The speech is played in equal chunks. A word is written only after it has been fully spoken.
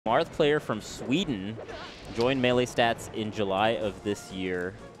Marth player from Sweden joined Melee Stats in July of this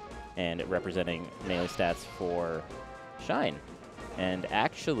year and representing Melee Stats for Shine. And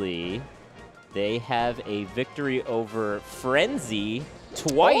actually, they have a victory over Frenzy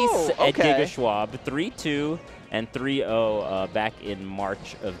twice at Gigaschwab, 3-2 and 3-0 back in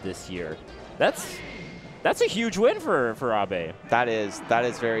March of this year. That's a huge win for Abbe. That is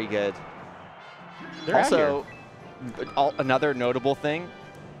very good. They're also, another notable thing,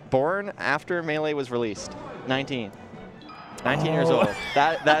 born after Melee was released, 19 years old.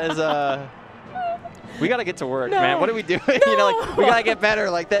 That is we gotta get to work, man. What are we doing? No. You know, like we gotta get better.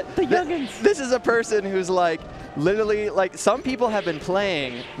 Like that. The youngins. This is a person who's like literally like some people have been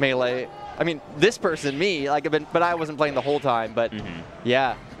playing Melee. I mean, this person, me, like but I wasn't playing the whole time. But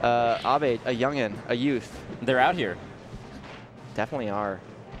yeah, Abbe, a youngin, a youth. They're out here. Definitely are.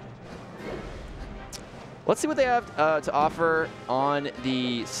 Let's see what they have to offer on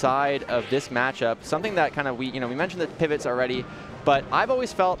the side of this matchup. Something that kind of we mentioned the pivots already, but I've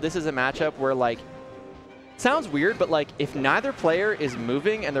always felt this is a matchup where like, sounds weird, but like if neither player is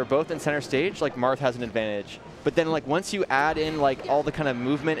moving and they're both in center stage, like Marth has an advantage. But then like once you add in like all the kind of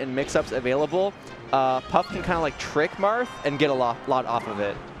movement and mix-ups available, Puff can kind of like trick Marth and get a lot off of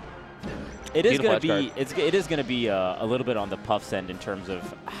it. It is going to be a little bit on the Puff's end in terms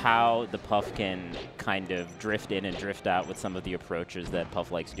of how the Puff can kind of drift in and drift out with some of the approaches that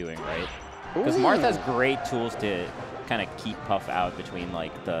Puff likes doing, right? Because Marth has great tools to kind of keep Puff out between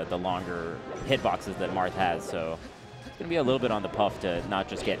like the longer hitboxes that Marth has. So it's going to be a little bit on the Puff to not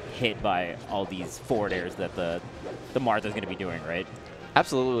just get hit by all these forward airs that the Marth is going to be doing, right?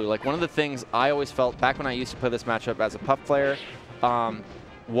 Absolutely. Like one of the things I always felt back when I used to play this matchup as a Puff player,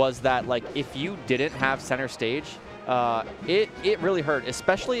 was that like if you didn't have center stage, it really hurt,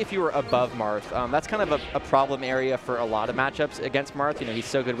 especially if you were above Marth. That's kind of a problem area for a lot of matchups against Marth. You know, he's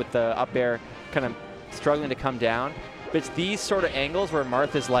so good with the up air, kind of struggling to come down. But it's these sort of angles where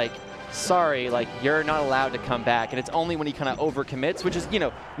Marth is like, sorry, like you're not allowed to come back. And it's only when he kind of overcommits, which is, you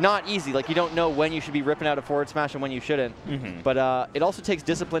know, not easy. Like you don't know when you should be ripping out a forward smash and when you shouldn't. But it also takes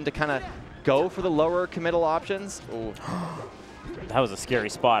discipline to kind of go for the lower committal options. Ooh. That was a scary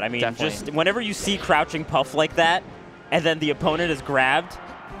spot. I mean, just whenever you see crouching Puff like that, and then the opponent is grabbed,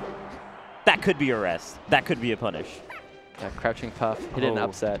 that could be a rest. That could be a punish. Yeah, crouching Puff, hit an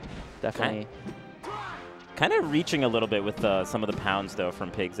upset. Definitely. Kind of reaching a little bit with some of the pounds, though,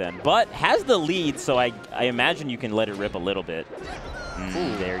 from Pig's end. But has the lead, so I imagine you can let it rip a little bit.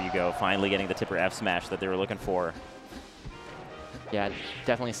 There you go. Finally getting the tipper F smash that they were looking for. Yeah,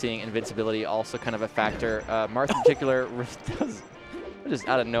 definitely seeing invincibility also kind of a factor. Marth in particular does just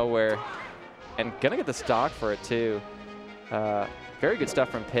out of nowhere, and gonna get the stock for it too. Very good stuff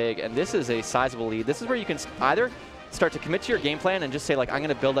from Pig, and this is a sizable lead. This is where you can either start to commit to your game plan and just say like, I'm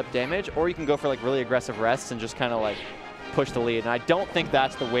gonna build up damage, or you can go for like really aggressive rests and just kind of like push the lead. And I don't think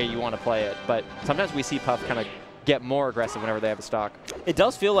that's the way you want to play it, but sometimes we see Puff kind of get more aggressive whenever they have a stock. It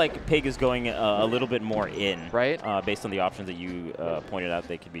does feel like Pig is going a little bit more in, right? Based on the options that you pointed out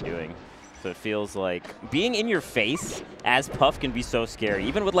they could be doing. So it feels like being in your face as Puff can be so scary,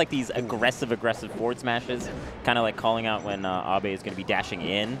 even with like these aggressive forward smashes, kind of like calling out when Abbe is going to be dashing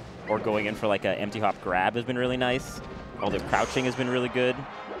in or going in for like an empty hop grab has been really nice. All the crouching has been really good.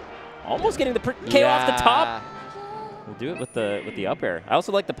 Almost getting the KO off the top. We'll do it with the up air. I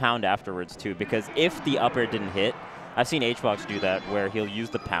also like the pound afterwards too, because if the up air didn't hit, I've seen HBox do that where he'll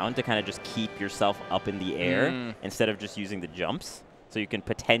use the pound to kind of just keep yourself up in the air instead of just using the jumps. So you can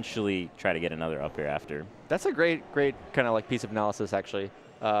potentially try to get another up air after. That's a great kind of like piece of analysis actually.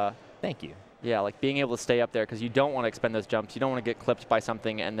 Thank you. Yeah, like being able to stay up there because you don't want to expend those jumps. You don't want to get clipped by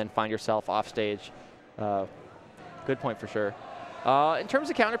something and then find yourself off stage. Good point for sure. In terms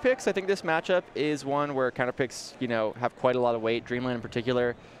of counter picks, I think this matchup is one where counter picks, you know, have quite a lot of weight. Dreamland in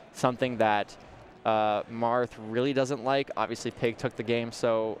particular, something that Marth really doesn't like. Obviously, Pig took the game,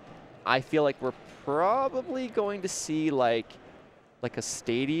 so I feel like we're probably going to see like a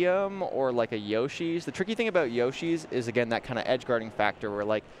Stadium or like a Yoshi's. The tricky thing about Yoshi's is, again, that kind of edge guarding factor where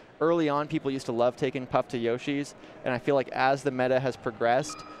like early on people used to love taking Puff to Yoshi's, and I feel like as the meta has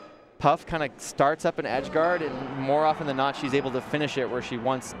progressed, Puff kind of starts up an edge guard, and more often than not, she's able to finish it where she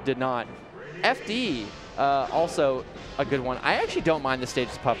once did not. FD, also a good one. I actually don't mind the stage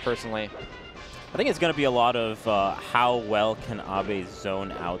as Puff personally. I think it's going to be a lot of how well can Abbe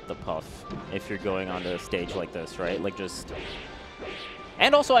zone out the Puff if you're going onto a stage like this, right? Like just...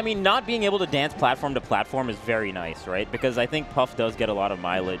 And also, I mean, not being able to dance platform to platform is very nice, right? Because I think Puff does get a lot of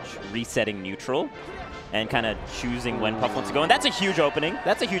mileage resetting neutral and kind of choosing when Puff wants to go. And that's a huge opening.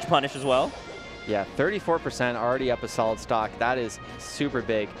 That's a huge punish as well. Yeah, 34% already up a solid stock. That is super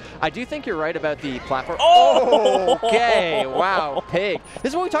big. I do think you're right about the platform. Oh! Okay, wow, Pig.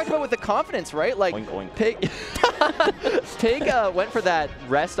 This is what we talked about with the confidence, right? Like, oink, oink. Pig, Pig went for that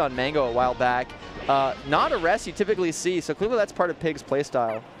rest on Mango a while back. Not a rest you typically see, so clearly that's part of Pig's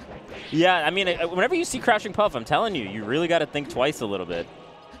playstyle. Yeah, I mean, whenever you see Crouching Puff, I'm telling you, you really got to think twice a little bit.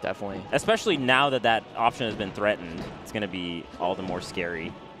 Definitely. Especially now that that option has been threatened. It's going to be all the more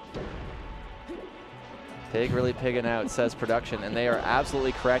scary. Pig really pigging out, says production, and they are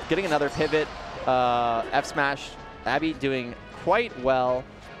absolutely correct. Getting another pivot, F smash, Abbe doing quite well.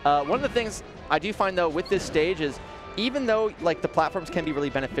 One of the things I do find, though, with this stage is even though like the platforms can be really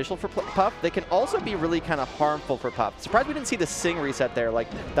beneficial for Puff, they can also be really kind of harmful for Puff. Surprised we didn't see the Sing reset there. Like,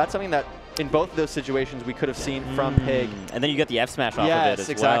 that's something that in both of those situations we could have seen from Pig. And then you get the F smash off of it as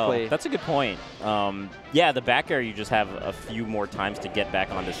exactly. well. That's a good point. Yeah, the back air, you just have a few more times to get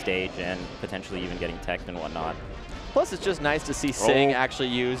back on the stage and potentially even getting teched and whatnot. Plus, it's just nice to see Sing actually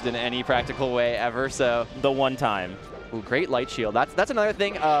used in any practical way ever. So the one time. Ooh, great light shield. That's another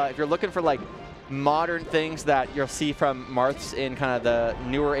thing. If you're looking for like modern things that you'll see from Marths in kind of the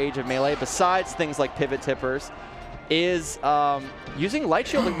newer age of Melee, besides things like pivot tippers, is using light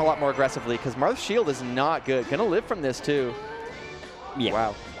shielding a lot more aggressively, because Marth's shield is not good. Gonna live from this too. Yeah.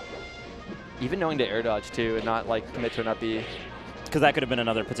 Wow. Even knowing to air dodge too and not like commit to an up B. Because that could have been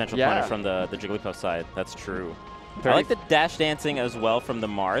another potential punish from the Jigglypuff side. That's true. I like the dash dancing as well from the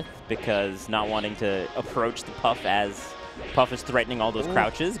Marth, because not wanting to approach the Puff as Puff is threatening all those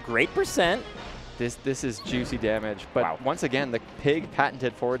crouches. Great percent. This is juicy damage. But once again, the Pig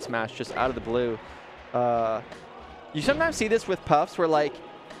patented forward smash just out of the blue. You sometimes see this with Puffs where like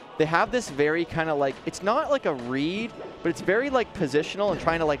they have this very kind of like, it's not like a read, but it's very like positional and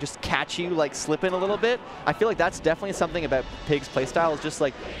trying to like just catch you, like slip in a little bit. I feel like that's definitely something about Pig's playstyle, is just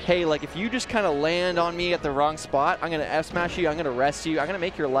like, hey, like if you just kind of land on me at the wrong spot, I'm going to F smash you, I'm going to rest you, I'm going to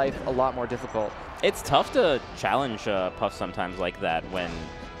make your life a lot more difficult. It's tough to challenge Puff sometimes like that when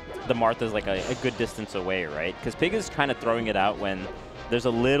the Marth is like a good distance away, right? Because Pig is kind of throwing it out when there's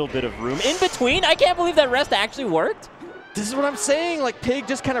a little bit of room in between. I can't believe that rest actually worked. This is what I'm saying, like Pig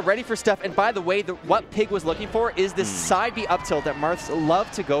just kind of ready for stuff. And by the way, what Pig was looking for is this side B up tilt that Marths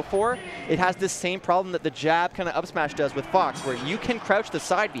love to go for. It has this same problem that the jab kind of up smash does with Fox, where you can crouch the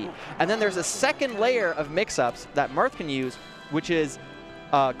side B. And then there's a second layer of mix-ups that Marth can use, which is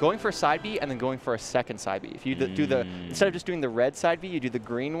going for a side B and then going for a second side B. If you do the, instead of just doing the red side B, you do the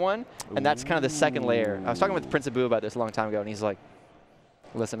green one, and that's kind of the second layer. I was talking with Prince Abbu about this a long time ago, and he's like,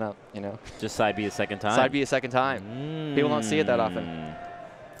 listen up, you know. Just side B a second time? Side B a second time. People don't see it that often.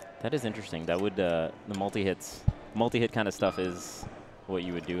 That is interesting. That would, the multi-hit kind of stuff is what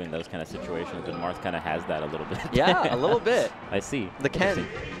you would do in those kind of situations, and Marth kind of has that a little bit. Yeah, a little bit. I see. The Ken.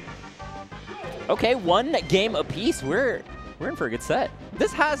 Okay, one game apiece. We're in for a good set.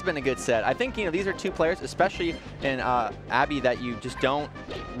 This has been a good set. I think, you know, these are two players, especially in Abbe, that you just don't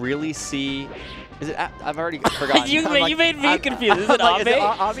really see. Is it? I've already forgotten. you made me confused. Is it like,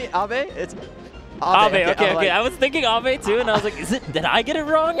 Abbe? Abbe? It's Abbe. Okay. I was thinking Abbe too, and I was like, did I get it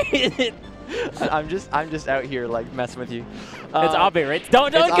wrong? I'm just out here like messing with you. It's Abbe, right?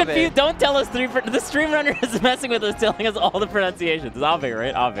 Don't confuse. Abbe. Don't tell us the stream runner is messing with us, telling us all the pronunciations. It's Abbe,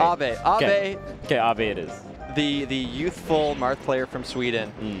 right? Abbe. Abbe. Okay, Abbe it is. The youthful Marth player from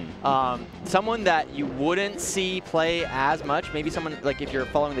Sweden. Someone that you wouldn't see play as much. Maybe someone like if you're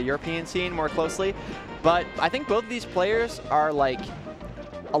following the European scene more closely. But I think both of these players are like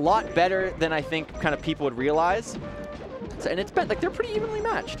a lot better than I think kind of people would realize. So, and it's been like they're pretty evenly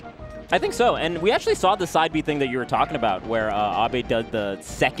matched. I think so, and we actually saw the side B thing that you were talking about, where Abbe does the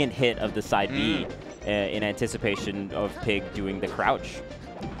second hit of the side B in anticipation of Pig doing the crouch.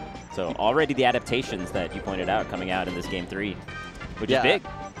 So already the adaptations that you pointed out coming out in this game 3, which is big.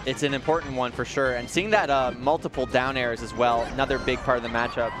 It's an important one for sure, and seeing that multiple down airs as well, another big part of the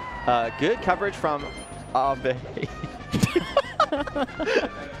matchup. Good coverage from Abbe.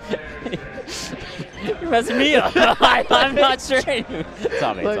 You're messing me up. I'm not sure. It's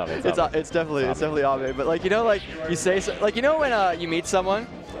Abbe. It's definitely Abbe. But like, you know, like you say, like, you know when you meet someone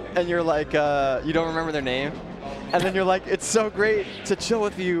and you're like, you don't remember their name, and then you're like, it's so great to chill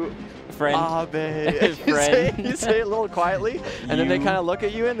with you, friend. Abbe. Friend. You say it a little quietly, and then they kind of look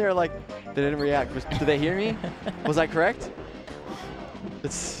at you and they're like, they didn't react. Did they hear me? Was I correct?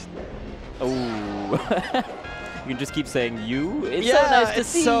 It's. Oh. You can just keep saying you. It's so nice to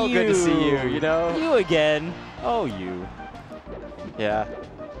see you. It's so good to see you, you know? You again. Oh, you. Yeah.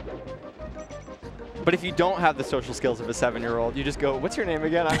 But if you don't have the social skills of a 7-year-old, you just go, what's your name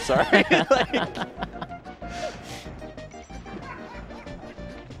again? I'm sorry.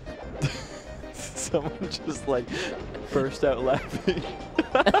 Someone just like burst out laughing.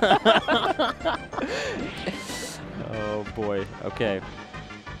 Oh boy. Okay.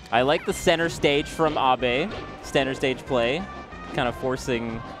 I like the center stage from Abbe. Center stage play, kind of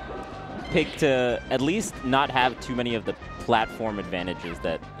forcing Pig to at least not have too many of the platform advantages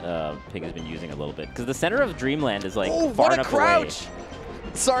that Pig has been using a little bit. Because the center of Dreamland is like far enough away.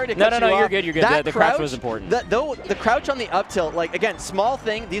 Sorry to cut you off. No, you're good, you're good. The crouch was important. The crouch on the up tilt, like, again, small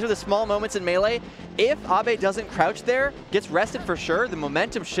thing. These are the small moments in Melee. If Abbe doesn't crouch there, gets rested for sure, the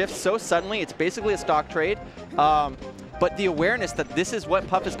momentum shifts so suddenly, it's basically a stock trade. But the awareness that this is what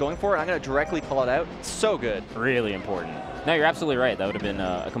Puff is going for, I'm going to directly call it out, so good. Really important. No, you're absolutely right. That would have been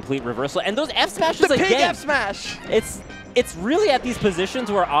a complete reversal. And those F smashes again. The Pig F smash! It's really at these positions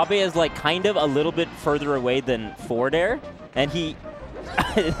where Abbe is like kind of a little bit further away than forward air, and he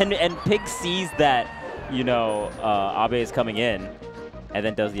and Pig sees that, you know, Abbe is coming in, and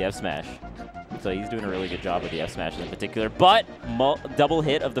then does the F smash. So he's doing a really good job with the F smash in particular. But double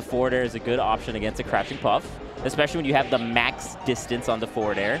hit of the forward air is a good option against a crouching Puff, especially when you have the max distance on the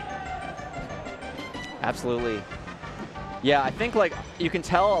forward air. Absolutely. Yeah, I think like you can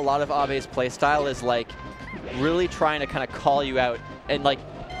tell a lot of Abbe's play style is like really trying to kind of call you out. And like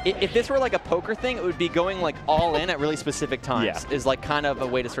if this were like a poker thing, it would be going like all in at really specific times. Yeah. Is like kind of a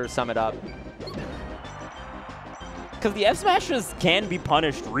way to sort of sum it up. Because the F smashes can be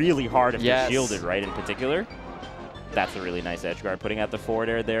punished really hard if they're shielded, right, in particular. That's a really nice edge guard, putting out the forward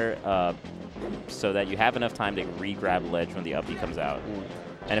air there so that you have enough time to re-grab ledge when the up B comes out.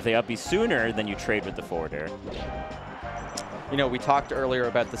 And if they up B sooner, then you trade with the forward air. You know, we talked earlier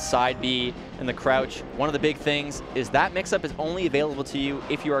about the side B and the crouch. One of the big things is that mix-up is only available to you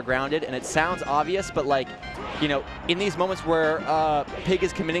if you are grounded, and it sounds obvious, but like, you know, in these moments where Pig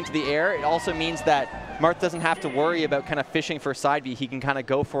is committing to the air, it also means that Marth doesn't have to worry about kind of fishing for side B. He can kind of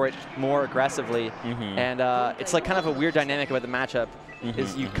go for it more aggressively, and it's like kind of a weird dynamic about the matchup.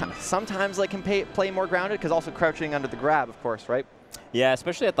 Is you kind of sometimes like can play more grounded because also crouching under the grab, of course, right? Yeah,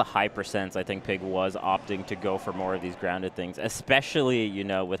 especially at the high percents, I think Pig was opting to go for more of these grounded things, especially, you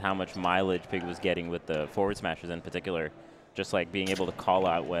know, with how much mileage Pig was getting with the forward smashes in particular. Just like being able to call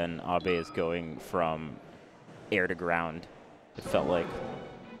out when Abbe is going from air to ground, it felt like.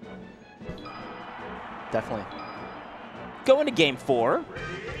 Definitely. Going to game 4.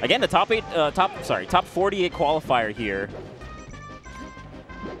 Again, the top 48 qualifier here.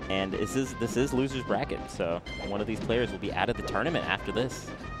 And this is loser's bracket, so one of these players will be out of the tournament after this.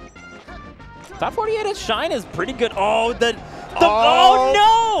 Top 48 at Shine is pretty good. Oh, oh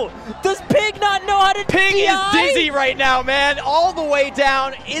no! Does Pig not know how to Pig is dizzy right now, man. All the way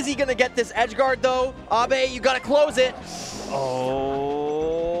down. Is he gonna get this edge guard though? Abbe, you gotta close it.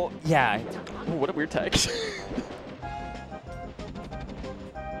 Oh, yeah. Ooh, what a weird tag.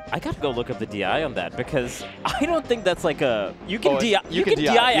 I gotta go look up the DI on that because I don't think that's like a you can DI out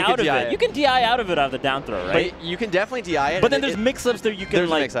of it. You can DI out of it out of the down throw, right? But you can definitely DI it. But then there's mix-ups there you can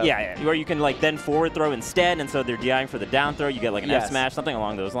like where you can like then forward throw instead, and so they're DIing for the down throw. You get like an F smash, something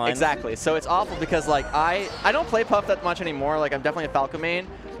along those lines. Exactly. So it's awful because like I don't play Puff that much anymore. Like I'm definitely a Falco main,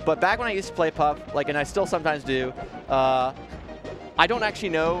 but back when I used to play Puff, like, and I still sometimes do. I don't actually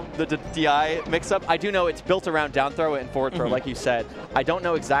know the DI mix-up. I do know it's built around down throw and forward throw, like you said. I don't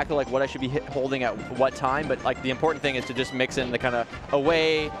know exactly like what I should be holding at what time, but like the important thing is to just mix in the kind of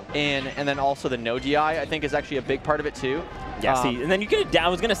away, in, and then also the no DI, I think is actually a big part of it too. Yeah, see, and then you get it down. I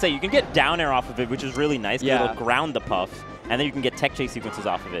was going to say, you can get down air off of it, which is really nice because it'll ground the Puff, and then you can get tech chase sequences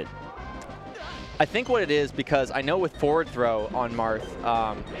off of it. I think what it is, because I know with forward throw on Marth,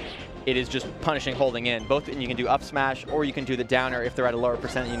 it is just punishing holding in. Both, and you can do up smash or you can do the downer if they're at a lower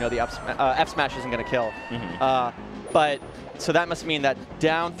percent. You know the F smash isn't going to kill. But so that must mean that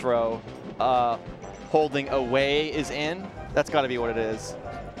down throw holding away is in. That's got to be what it is.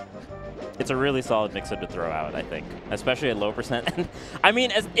 It's a really solid mix-up to throw out, I think, especially at low percent. I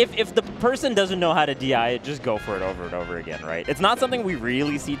mean, if the person doesn't know how to DI it, just go for it over and over again, right? It's not something we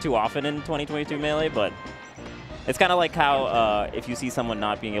really see too often in 2022 Melee, but it's kind of like how if you see someone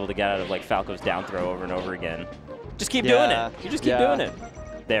not being able to get out of like Falco's down throw over and over again, just keep doing it. You just keep doing it.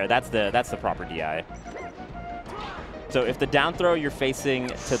 There, that's the proper DI. So if the down throw you're facing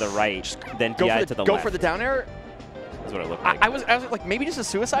to the right, then DI to the left. Go for the down air. That's what it looked like. I was like maybe just a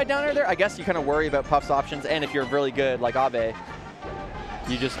suicide down air there. I guess you kind of worry about Puff's options, and if you're really good like Abbe,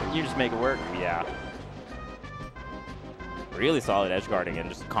 you just make it work. Yeah. Really solid edge guarding and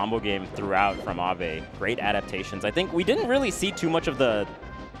just combo game throughout from Abbe. Great adaptations. I think we didn't really see too much of the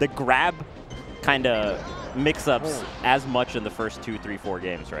grab kind of mix-ups as much in the first 2, 3, 4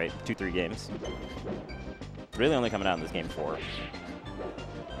 games, right? 2, 3 games. Really only coming out in this game 4.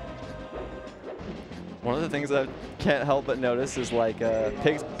 One of the things I can't help but notice is like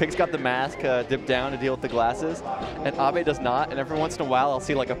Pig's got the mask dipped down to deal with the glasses, and Abbe does not. And every once in a while, I'll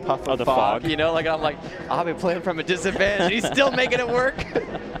see like a puff of fog. You know, like I'm like, Abbe playing from a disadvantage, and he's still making it work.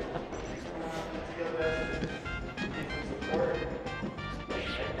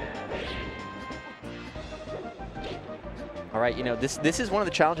 All right, you know, this is one of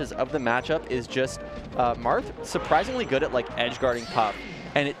the challenges of the matchup is just Marth surprisingly good at like edge guarding Puff.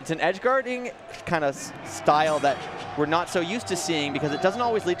 And it's an edge guarding kind of style that we're not so used to seeing because it doesn't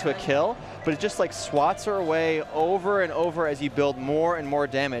always lead to a kill, but it just like swats her away over and over as you build more and more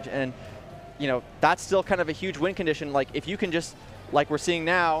damage. And, you know, that's still kind of a huge win condition. Like if you can just, like we're seeing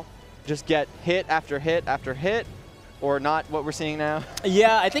now, just get hit after hit after hit, or not what we're seeing now.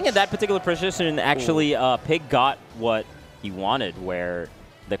 Yeah, I think in that particular position, actually, Pig got what he wanted, where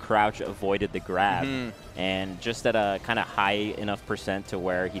the crouch avoided the grab, and just at a kind of high enough percent to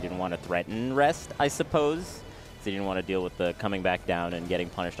where he didn't want to threaten rest, I suppose. So he didn't want to deal with the coming back down and getting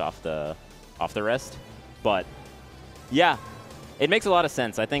punished off the rest. But yeah, it makes a lot of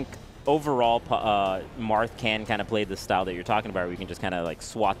sense. I think overall, Marth can kind of play the style that you're talking about, where you can just kind of like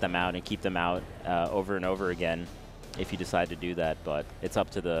swat them out and keep them out over and over again if you decide to do that. But it's up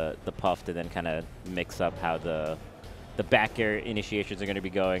to the Puff to then kind of mix up how the back air initiations are going to be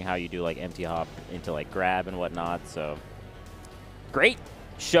going, how you do like empty hop into like grab and whatnot. So great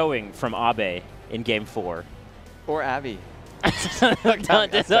showing from Abbe in game 4. Or Abbe.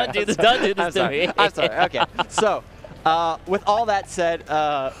 Don't do this to me. I'm sorry. Okay. So with all that said,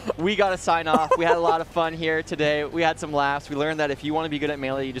 we got to sign off. We had a lot of fun here today. We had some laughs. We learned that if you want to be good at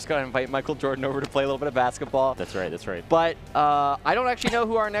Melee, you just got to invite Michael Jordan over to play a little bit of basketball. That's right. That's right. But I don't actually know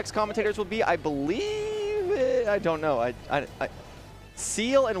who our next commentators will be. I believe I don't know.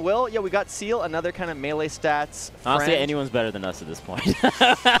 Seal and Will. Yeah, we got Seal, another kind of Melee stats friend. Honestly, anyone's better than us at this point.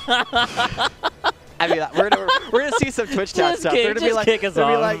 I mean, we're gonna see some Twitch chat stuff. They're gonna be like, kick us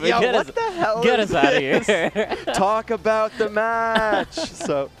off. Yo, what the hell? Get us out of here. Talk about the match.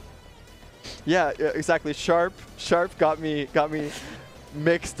 So, yeah, exactly. Sharp got me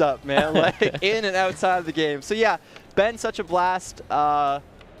mixed up, man. Like in and outside of the game. So yeah, been such a blast.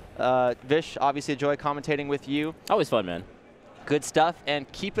 Vish, obviously enjoy commentating with you. Always fun, man. Good stuff,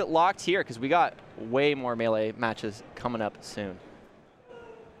 and keep it locked here because we got way more Melee matches coming up soon.